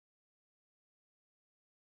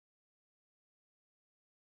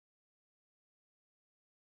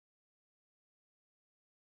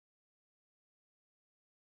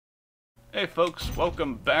Hey folks,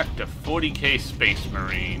 welcome back to 40K Space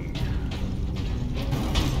Marine.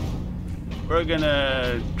 We're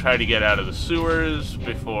gonna try to get out of the sewers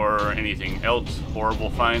before anything else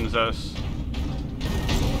horrible finds us.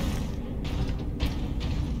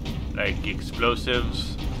 Like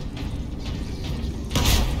explosives.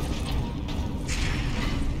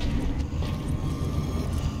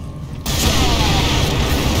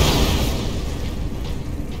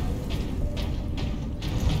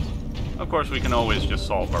 Of course, we can always just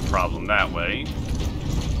solve our problem that way.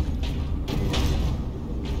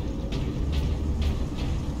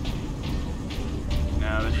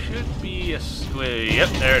 Now, there should be a squid. Yep,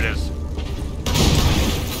 there it is.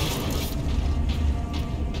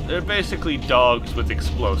 They're basically dogs with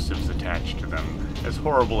explosives attached to them, as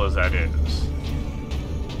horrible as that is.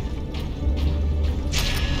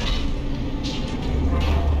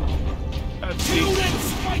 That's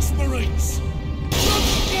Space Marines!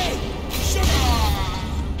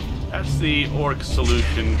 That's the orc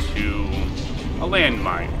solution to a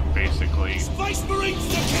landmine, basically. Space Marines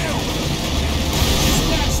to kill!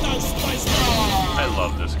 Smash those Space Marines! I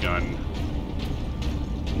love this gun.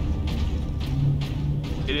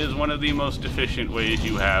 It is one of the most efficient ways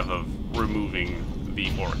you have of removing the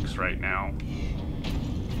orcs right now.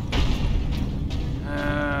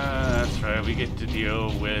 That's right, we get to deal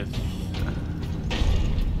with...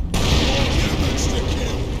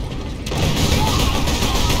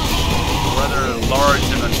 rather large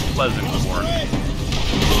and unpleasant work.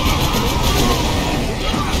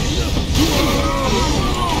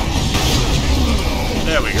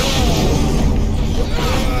 There we go.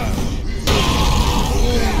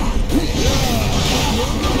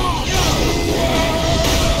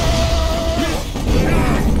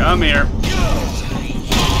 Come here.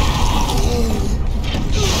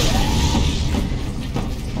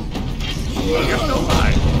 Oh, you're still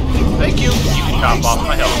alive. Thank you. You can top off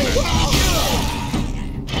my health then.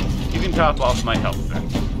 You can top off my health then.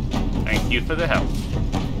 Thank you for the help.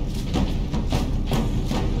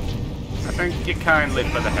 I thank you kindly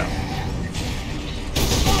for the help.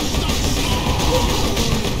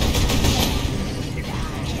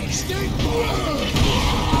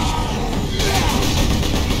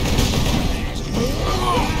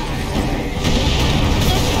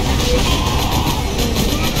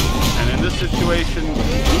 And in this situation,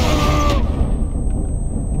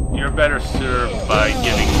 you're better served by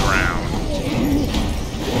giving ground.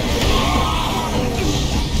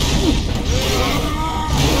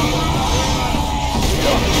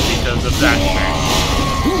 Because of that thing.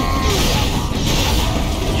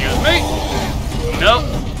 Excuse me? Nope.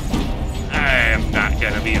 I am not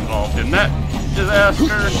going to be involved in that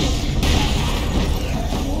disaster.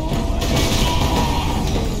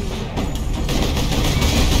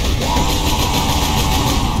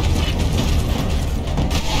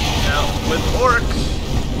 With orcs,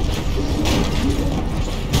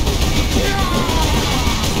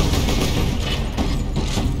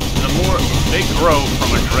 the more they grow from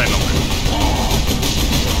adrenaline.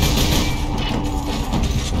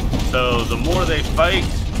 So the more they fight,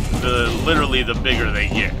 literally the bigger they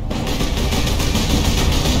get.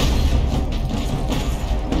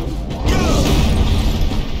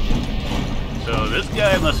 So this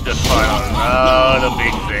guy must have fought a lot of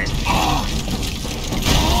big things.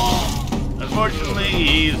 Unfortunately,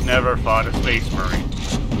 he's never fought a Space Marine.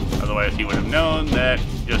 Otherwise, he would have known that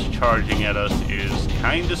just charging at us is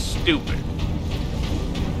kinda stupid.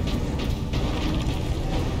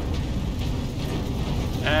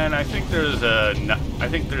 And I think there's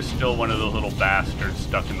still one of those little bastards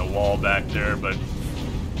stuck in the wall back there, but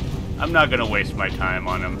I'm not gonna waste my time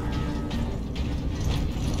on him.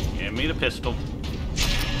 Give me the pistol.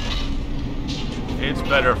 It's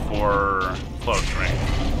better for close range.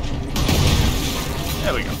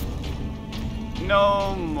 There we go.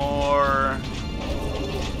 No more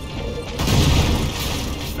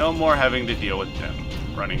having to deal with them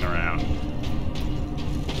running around.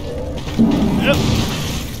 Yep.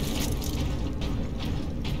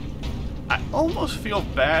 I almost feel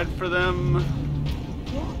bad for them.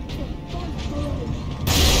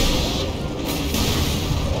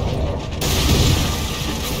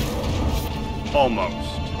 Almost.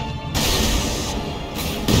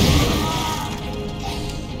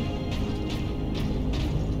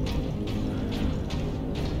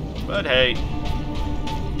 But hey,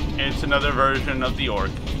 it's another version of the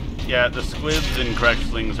orc. Yeah, the squibs and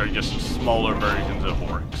Gretchlings are just smaller versions of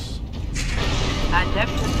orcs.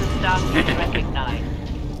 Adeptus Astartes recognized.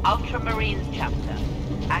 Ultramarines chapter.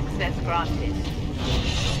 Access granted.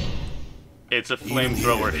 It's a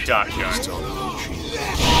flamethrower shotgun.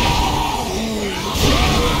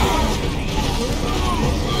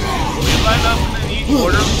 We line up in a neat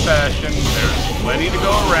orderly fashion. There's plenty to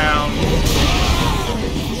go around.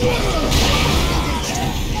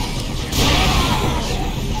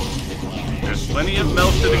 There's plenty of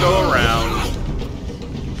melter to go around.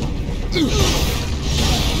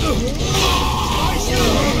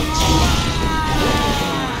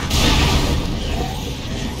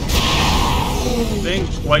 Think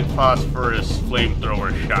white phosphorus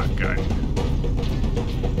flamethrower shotgun.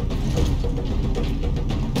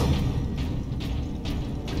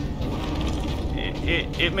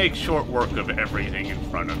 It makes short work of everything in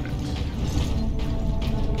front of it.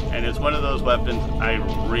 And it's one of those weapons I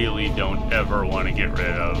really don't ever want to get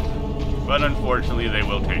rid of. But unfortunately, they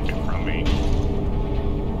will take it from me.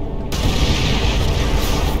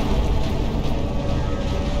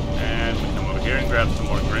 And we come over here and grab some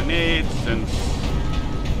more grenades, since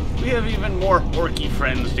we have even more orky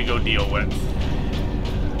friends to go deal with.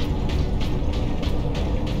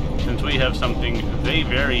 Since we have something they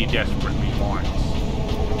very desperately want.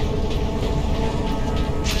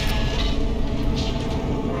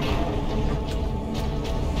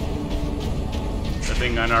 The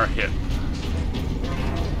thing on our hip.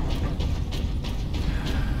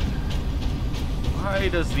 Why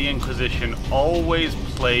does the Inquisition always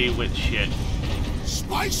play with shit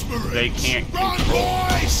Space Marines! they can't Run, control?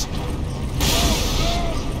 boys!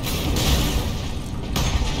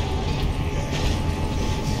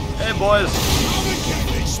 Hey boys, Come and get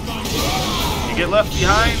me, Space! you get left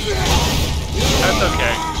behind? That's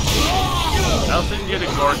okay. I'll send you to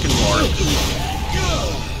Gork and Mork.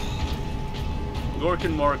 Gork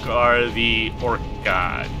and Mork are the orc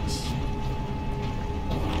gods.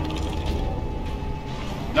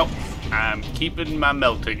 Nope, I'm keeping my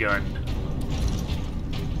melter gun.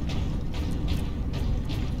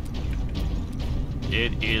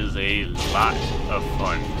 It is a lot of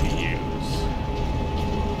fun to use.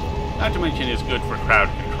 Not to mention it's good for crowd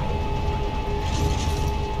control.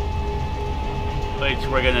 Which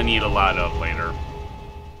we're gonna need a lot of later.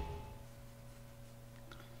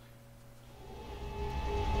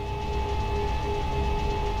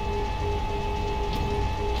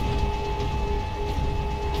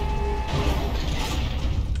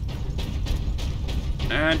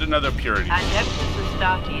 And another purity. Adeptus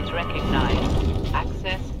Astartes recognized.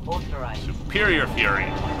 Access authorized. Superior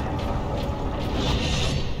Fury.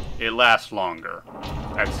 It lasts longer.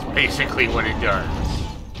 That's basically what it does.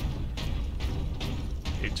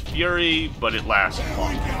 It's Fury, but it lasts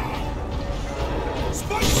longer.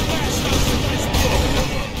 Space Smash!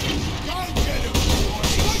 Go get him,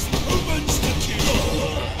 boys! Space movements to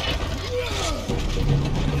kill!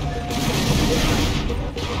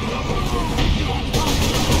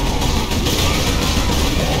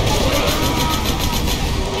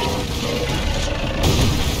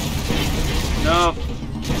 No.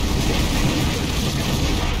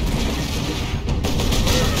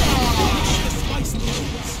 Space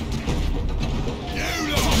Marines!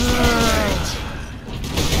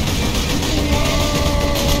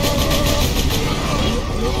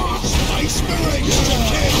 You lost! Space Marines to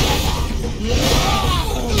kill!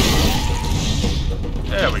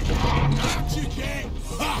 There we go. Out you get!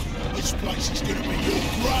 Ha! This place is gonna be your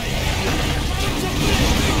grave!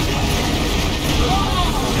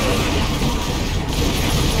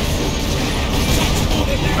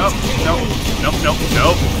 Nope, nope, nope, nope,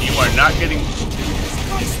 nope. You are not getting...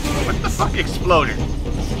 What the fuck exploded?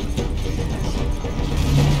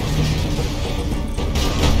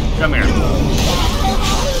 Come here.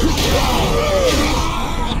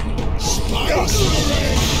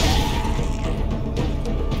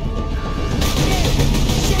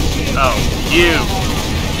 Oh, you.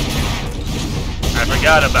 I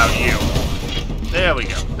forgot about you. There we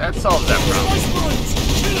go. That solves that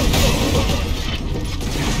problem.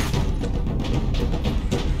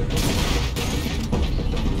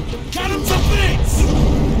 Cut him to bits!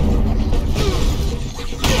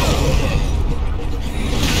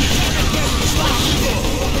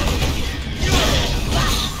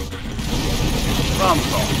 Bomb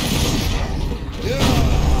call.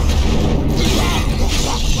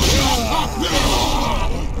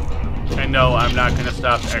 And no, I'm not going to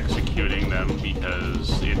stop executing them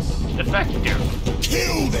because it's effective.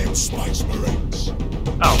 Kill them Space Marines!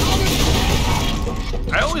 Oh.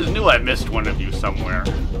 I always knew I missed one of you somewhere.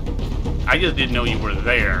 I just didn't know you were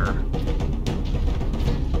there.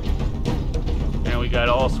 And we got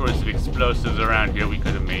all sorts of explosives around here we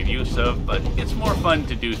could have made use of, but it's more fun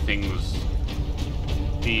to do things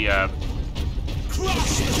the,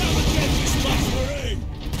 Crush the Talented Space Marine!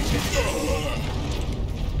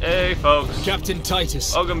 Hey, folks. Captain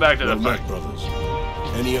Titus. Welcome back to the Well met, fight. brothers.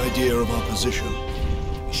 Any idea of our position?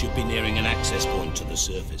 We should be nearing an access point to the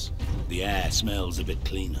surface. The air smells a bit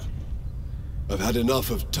cleaner. I've had enough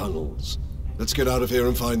of tunnels. Let's get out of here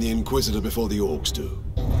and find the Inquisitor before the orcs do.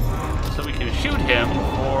 So we can shoot him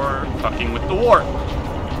for fucking with the warp.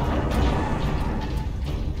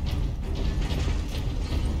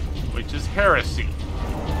 Which is heresy.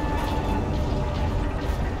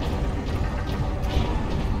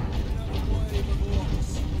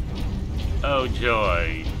 Oh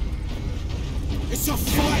joy. It's a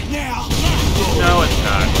fight now! No, it's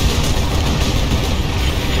not.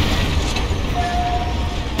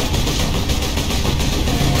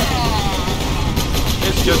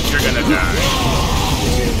 It's just you're gonna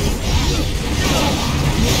die.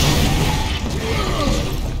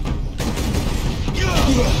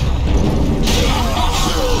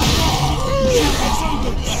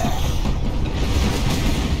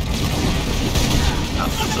 Oh,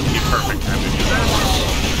 this will be a perfect time to do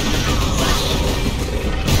that.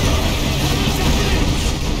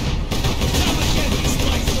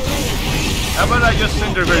 How about I just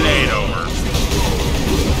send a grenade over?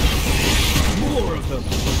 More of them!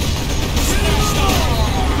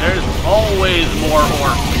 There's always more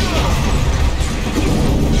orcs.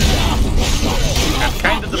 That's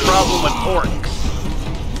kind of the problem with orcs.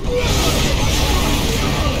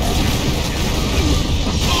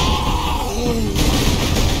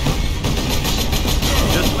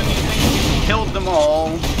 Just when you think you've killed them all,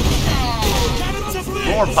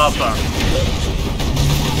 more pop up.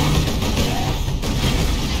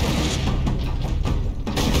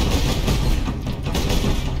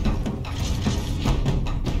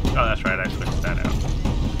 Oh, that's right, I switched that out.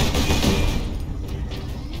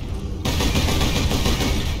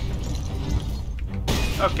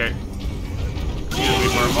 Okay. Excuse me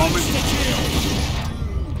for a moment.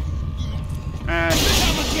 And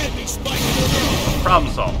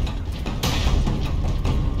problem solved.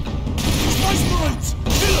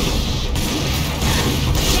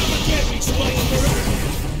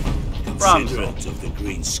 Considerate of the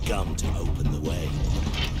green scum to open the way.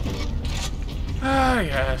 Ah,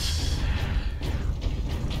 yes.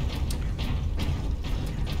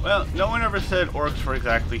 Well, no one ever said orcs were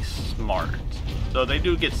exactly smart. Though they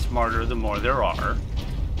do get smarter the more there are.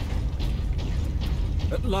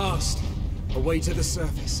 At last, a way to the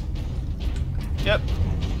surface. Yep.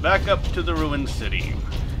 Back up to the ruined city.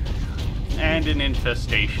 And an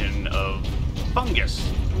infestation of fungus.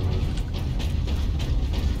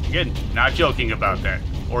 Again, not joking about that.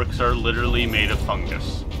 Orcs are literally made of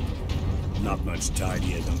fungus. Not much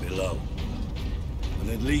tidier than below.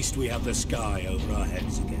 But at least we have the sky over our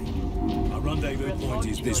heads again. Our rendezvous point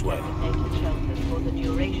is this way.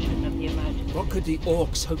 What could the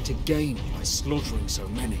orcs hope to gain by slaughtering so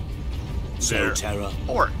many? Sow They're terror,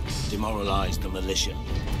 orcs. demoralize the militia.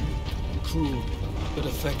 Cruel, but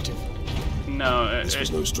effective. No, This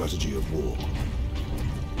was no strategy of war.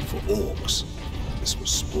 For orcs, this was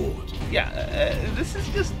sport. yeah, this is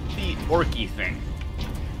just the orky thing.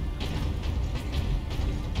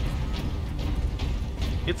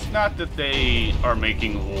 It's not that they are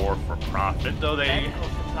making war for profit, though the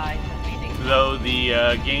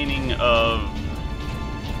gaining of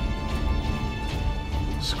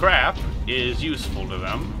scrap is useful to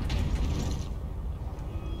them.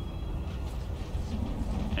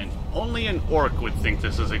 And only an orc would think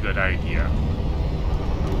this is a good idea.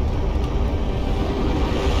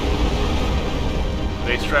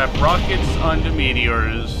 They strap rockets onto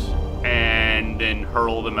meteors and then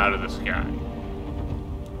hurl them out of the sky.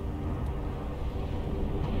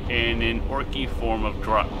 In an orky form of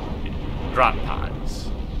drop pods.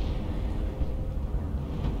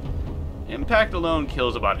 Impact alone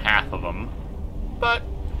kills about half of them, but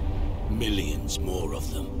Millions more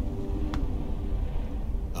of them.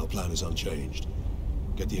 Our plan is unchanged.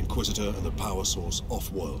 Get the Inquisitor and the power source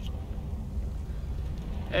off-world.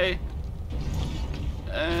 hey,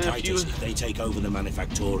 Titus, if they take over the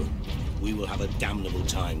Manufactorum, we will have a damnable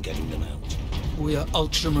time getting them out. We are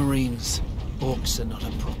ultramarines. Orcs are not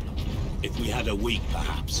a problem. If we had a week,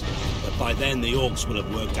 perhaps. But by then, the orcs will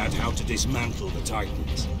have worked out how to dismantle the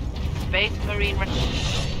Titans. Space Marine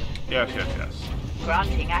yes.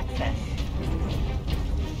 granting access.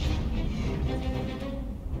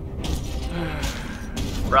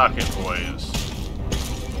 Rocket boys.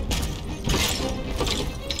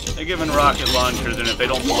 They're given rocket launchers, and if they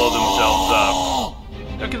don't blow themselves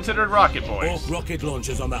up, they're considered rocket boys. Orc rocket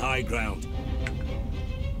launchers on the high ground.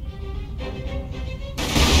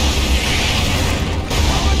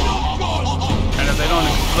 And if they don't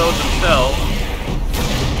explode themselves,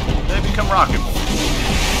 they become rocket boys.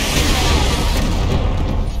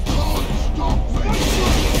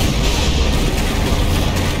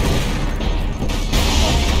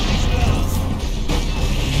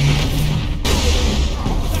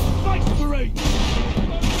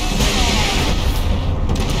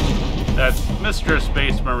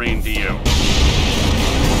 Space Marine to you.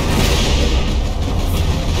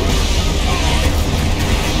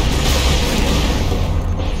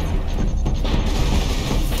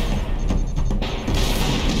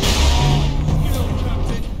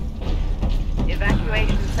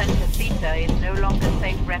 Evacuation Center Theta is no longer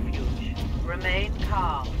safe refuge. Remain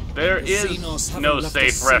calm. There The is Xenos haven't no left a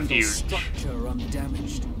safe single refuge. structure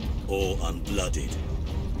undamaged. Or unblooded.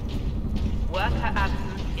 Worker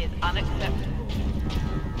absence is unacceptable.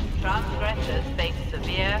 Transgressors face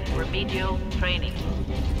severe remedial training.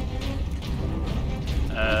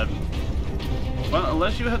 Well,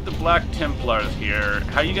 unless you have the Black Templars here,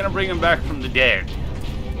 how are you gonna bring them back from the dead?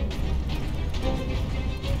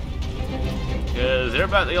 Because they're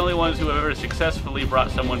about the only ones who have ever successfully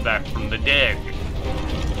brought someone back from the dead.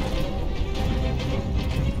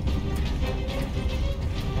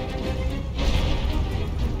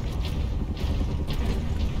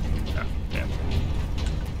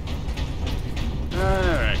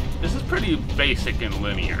 Alright, this is pretty basic and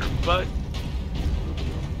linear, but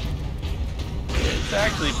it's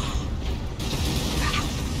actually...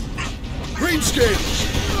 Greenskins!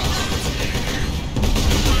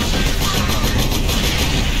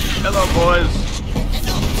 Hello, boys.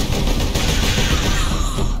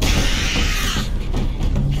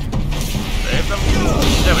 Save them.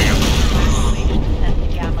 There we go. Evacuation Center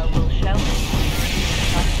Gamma will shelter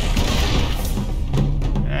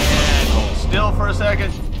you. And hold still for a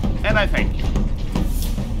second, and I thank you.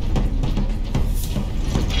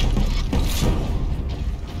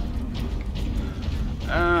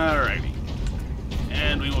 Alrighty.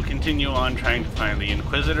 And we will continue on trying to find the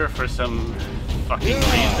Inquisitor for some fucking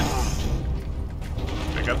reason.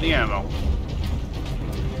 Pick up the ammo.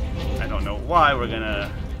 I don't know why we're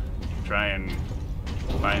gonna try and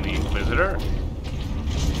find the Inquisitor.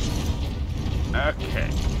 Okay.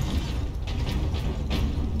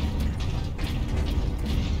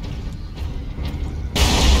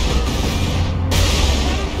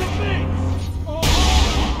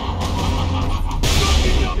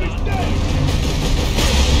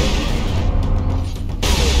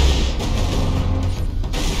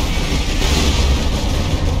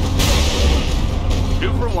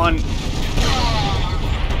 Two for one.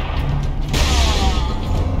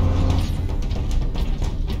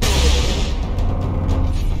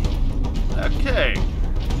 Okay.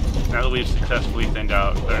 Now that we've successfully thinned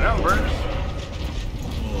out their numbers.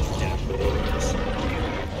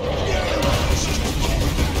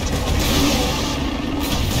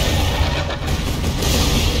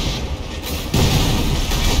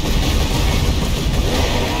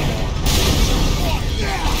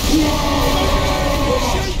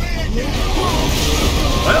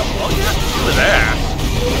 Well, all you have to do is ask.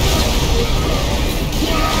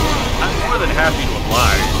 I'm more than happy to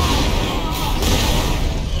oblige.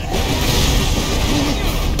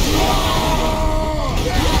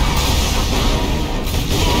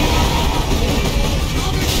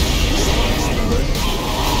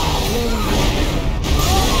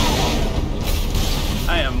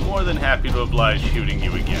 I am more than happy to oblige shooting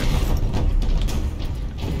you again.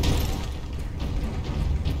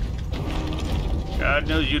 God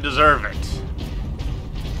knows you deserve it.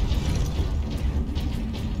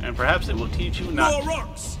 And perhaps it will teach you not... More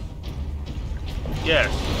rocks!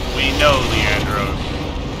 Yes, we know, Leandros.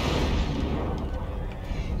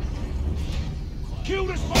 Kill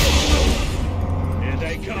this fucker! Here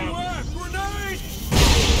they come! Grenade!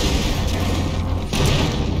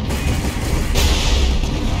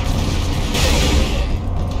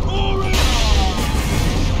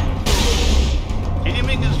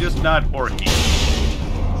 Aiming is just not orky.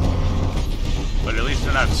 But at least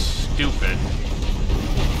they're not stupid.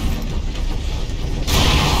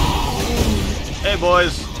 Hey,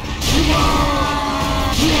 boys.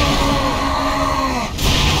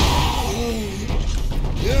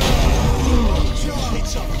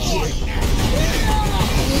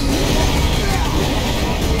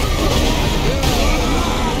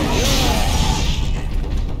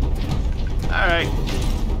 Alright.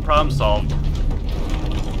 Problem solved.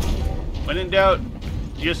 When in doubt,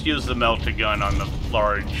 just use the melta-gun on the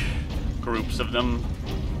large groups of them.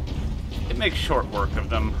 It makes short work of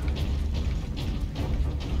them.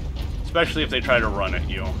 Especially if they try to run at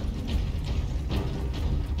you.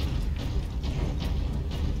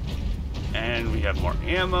 And we have more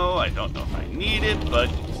ammo. I don't know if I need it, but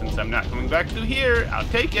since I'm not coming back through here, I'll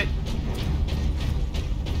take it.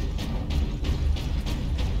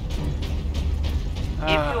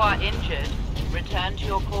 If you are injured, return to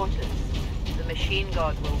your quarters. The machine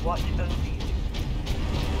god will watch over you.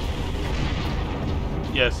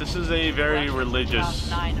 Yes, this is a very Workers religious... Class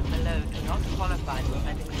 9 and below do not qualify for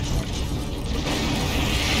medical attention.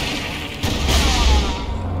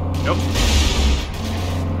 Nope.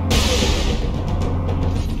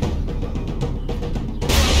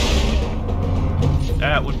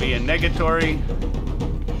 That would be a negatory.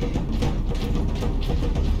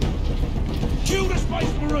 Kill the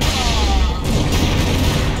Space Marine!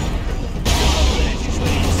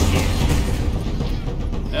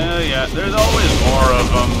 Oh yeah, there's always more of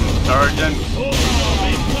them, Sergeant.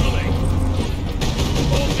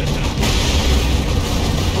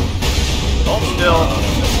 Hold still.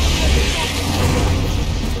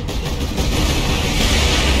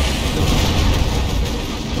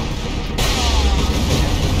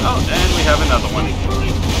 Oh, and we have another one.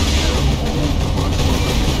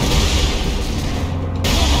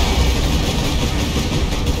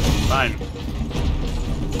 Fine.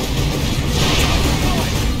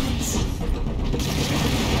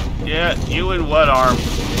 Yeah, you in what arm?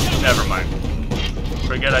 Never mind.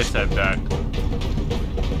 Forget I said that.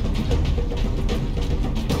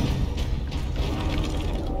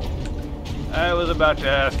 I was about to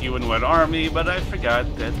ask you in what army, but I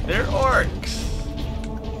forgot that they're orcs.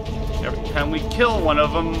 Every time we kill one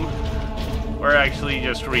of them, we're actually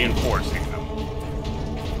just reinforcing them.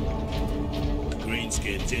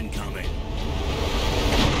 Greenskins incoming.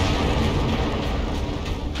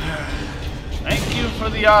 Thank you for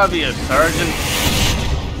the obvious, Sergeant.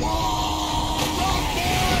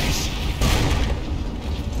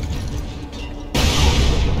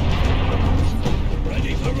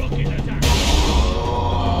 Ready for rocket attack!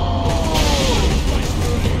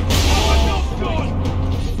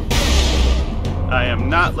 I am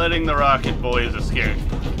not letting the rocket boys escape.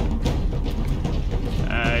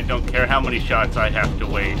 I don't care how many shots I have to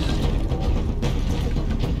waste.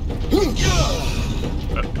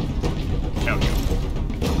 Count you.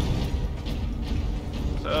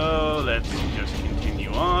 So let's just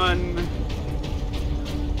continue on.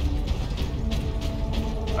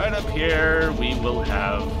 Right up here, we will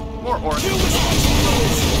have more orcs.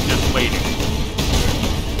 Just waiting.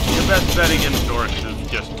 Your best bet against orcs is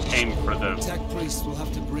just aim for the... Tech priests will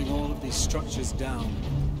have to bring all of these structures down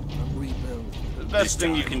and rebuild. The best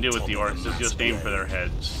thing you can do with the orcs is just aim for their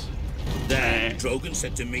heads. There, Drogon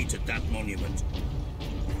said to meet at that monument.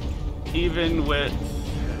 Even with...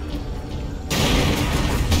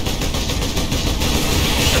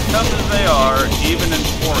 as tough as they are, even an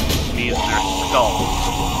orc needs their skull.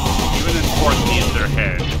 Even an orc needs their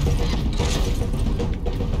head.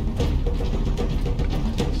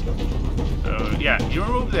 So, yeah, you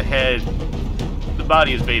remove the head, the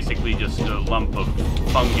body is basically just a lump of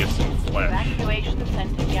fungus and flesh. Evacuation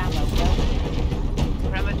Center Gamma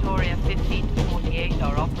welcome. Crematoria 15 to 48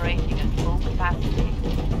 are operating at full capacity.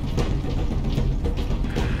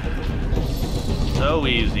 So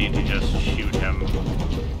easy to just shoot him.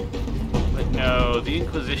 But no, the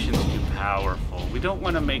Inquisition's too powerful. We don't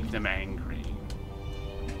want to make them angry.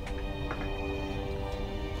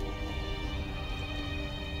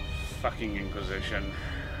 Fucking Inquisition.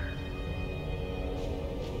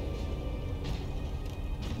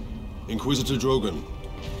 Inquisitor Drogon,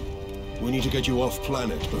 we need to get you off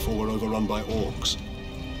planet before we're overrun by orcs.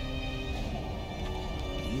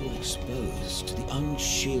 You were exposed to the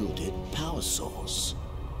unshielded power source.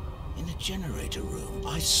 In the generator room,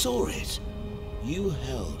 I saw it. You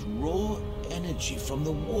held raw energy from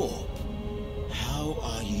the warp. How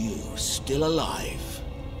are you still alive?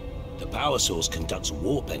 The power source conducts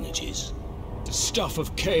warp energies. The stuff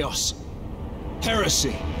of chaos.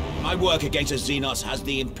 Heresy. My work against the Xenos has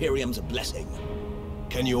the Imperium's blessing.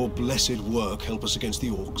 Can your blessed work help us against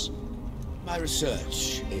the orcs? My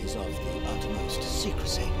research is of the utmost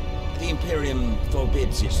secrecy. The Imperium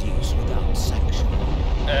forbids its use without sanction.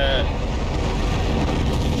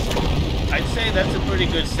 I'd say that's a pretty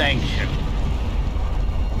good sanction.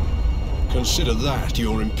 Consider that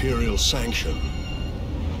your Imperial sanction.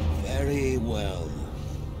 Very well.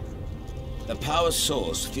 The power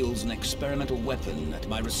source fuels an experimental weapon at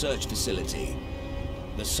my research facility.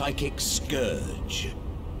 The Psychic Scourge.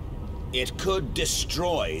 It could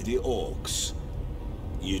destroy the orcs.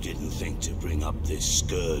 You didn't think to bring up this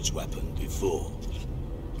Scourge weapon before.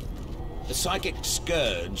 The Psychic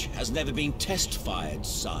Scourge has never been test-fired,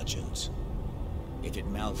 Sergeant. If it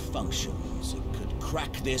malfunctions, it could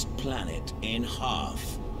crack this planet in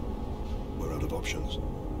half. We're out of options.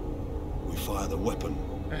 We fire the weapon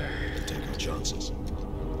and take our chances.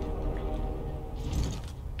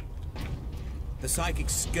 The Psychic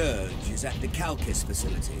Scourge is at the Calkis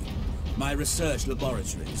facility, my research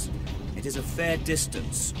laboratories. It is a fair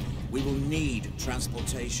distance. We will need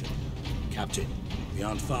transportation. Captain, we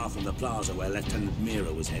aren't far from the plaza where Lieutenant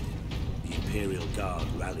Mira was headed. The Imperial Guard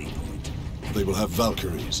rally point. They will have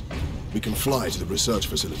Valkyries. We can fly to the research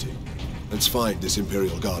facility. Let's find this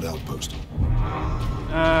Imperial Guard outpost.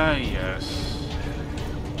 Yes.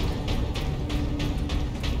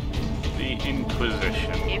 The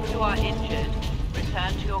Inquisition. If you are injured,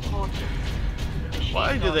 return to your quarters.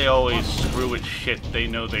 Why do they always screw with shit they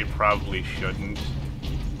know they probably shouldn't?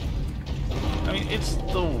 I mean, it's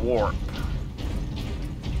the warp.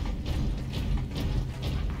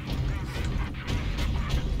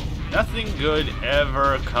 Nothing good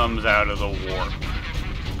ever comes out of the warp.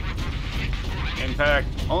 In fact,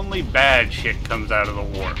 only bad shit comes out of the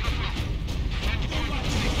warp.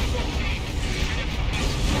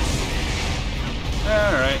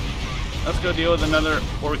 Alright, let's go deal with another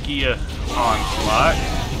Orkia onslaught.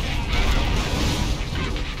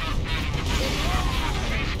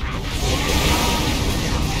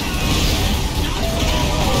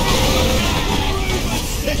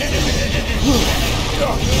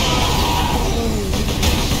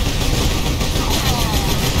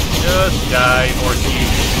 Just die,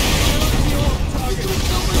 Orkia.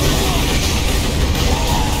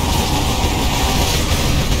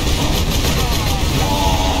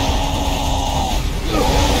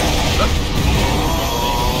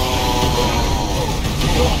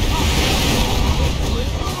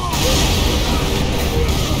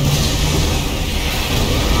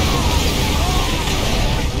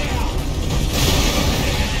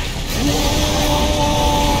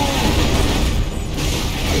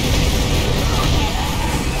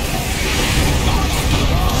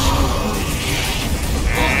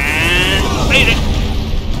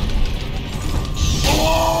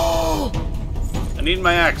 I need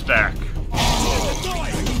my axe back.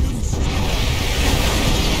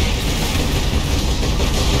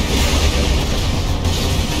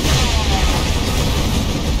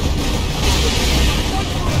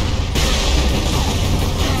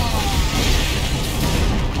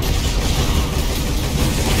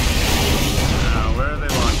 Where are they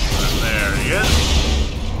launching? There he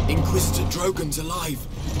is. Inquisitor Drogon's alive.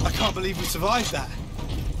 I can't believe we survived that.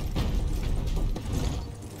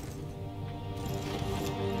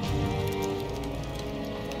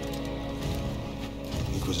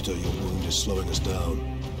 Inquisitor, your wound is slowing us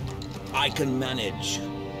down. I can manage.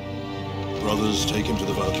 Brothers, take him to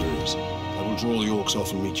the Valkyries. I will draw the orcs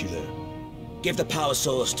off and meet you there. Give the power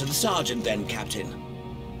source to the sergeant then, Captain.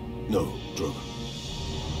 No, Drogon.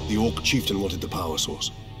 The orc chieftain wanted the power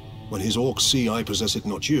source. When his orcs see I possess it,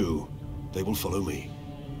 not you, they will follow me.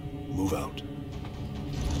 Move out.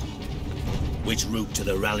 Which route to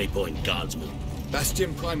the rally point, guardsman?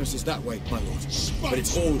 Bastion Primus is that way, my lord. But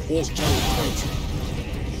it's all orc territory.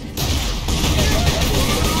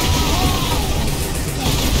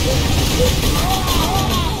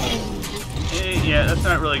 Yeah, that's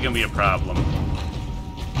not really going to be a problem.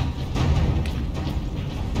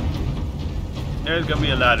 There's going to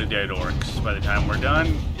be a lot of dead orcs by the time we're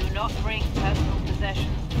done. Do not bring personal possessions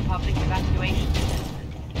to public evacuation assistance.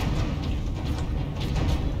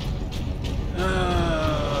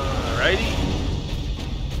 Alrighty.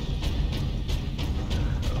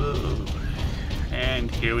 Ooh.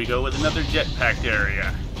 And here we go with another jetpacked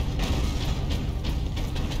area.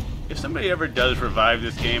 If somebody ever does revive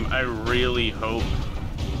this game, I really hope,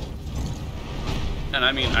 and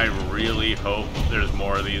I mean I really hope, there's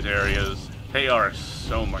more of these areas. They are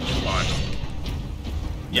so much fun.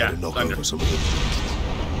 Yeah,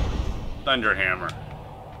 Thunderhammer.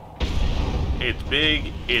 It's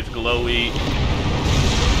big, it's glowy,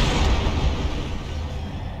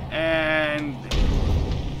 and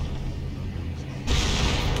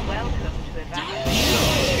Welcome to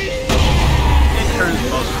evacuation. it turns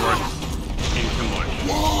most orcs into mush.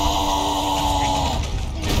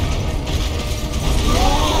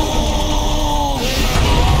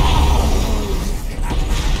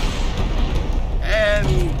 And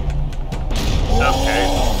okay,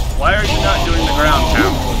 why are you not doing the ground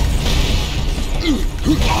pound?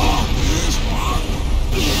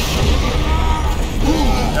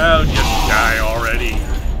 Oh, just die already.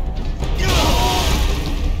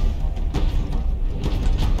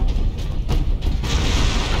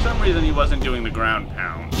 For some reason he wasn't doing the ground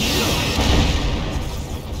pound.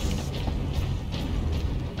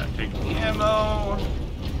 I'll take the ammo.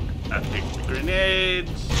 I'll take the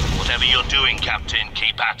grenades. Whatever you're doing, Captain,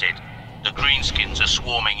 keep at it. The Greenskins are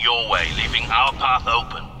swarming your way, leaving our path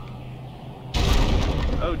open.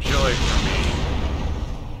 Oh, joy for me.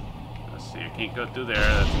 Let's see, I can't go through there.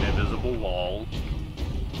 That's an invisible wall.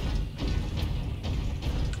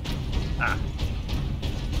 Ah.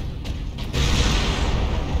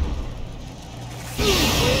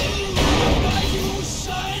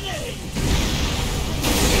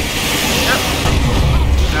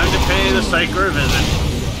 Psyker a visit.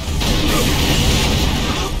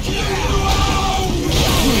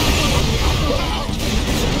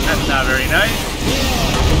 That's not very nice.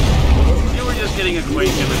 You were just getting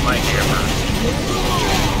acquainted with my hammer.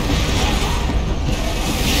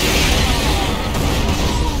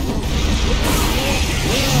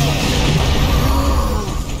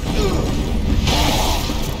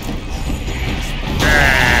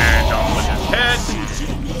 And on with his head.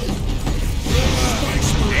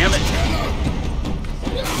 Damn it.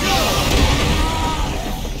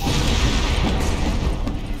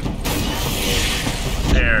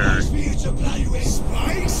 There.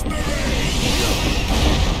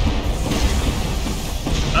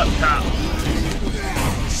 Up top.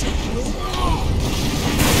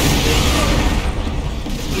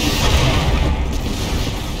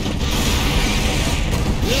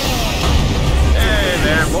 Hey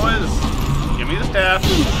there, boys. Give me the staff.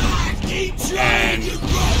 And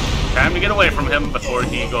time to get away from him before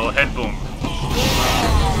he go head boom.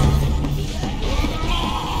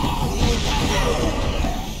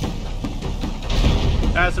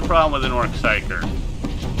 That's the problem with an Orc Psyker.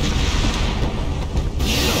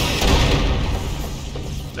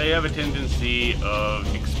 They have a tendency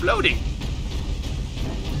of exploding.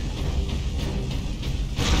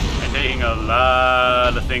 And taking a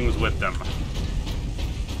lot of things with them.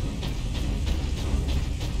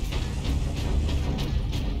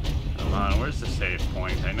 Come on, where's the save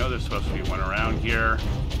point? I know there's supposed to be one around here.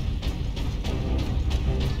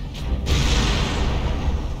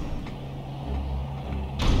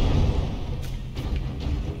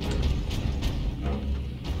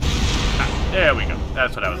 There we go.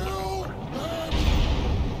 That's what I was looking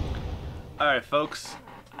for. Alright, folks.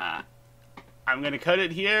 I'm going to cut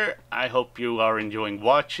it here. I hope you are enjoying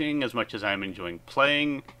watching as much as I'm enjoying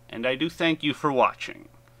playing. And I do thank you for watching.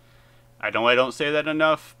 I know I don't say that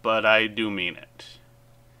enough, but I do mean it.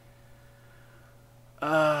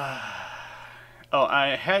 Oh,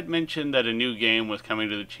 I had mentioned that a new game was coming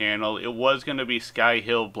to the channel. It was going to be Sky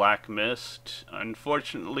Hill Black Mist.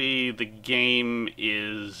 Unfortunately, the game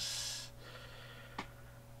is...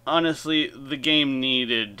 Honestly, the game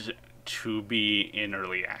needed to be in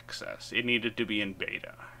early access. It needed to be in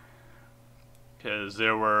beta. Because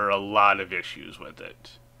there were a lot of issues with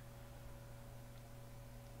it.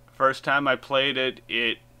 First time I played it,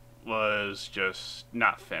 it was just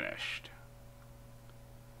not finished.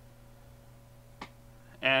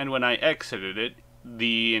 And when I exited it,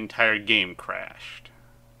 the entire game crashed.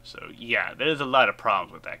 So yeah, there's a lot of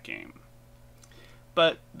problems with that game.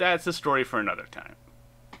 But that's a story for another time.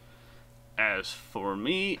 As for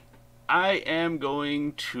me, I am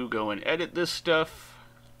going to go and edit this stuff.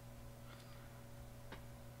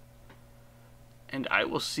 And I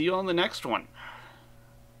will see you on the next one.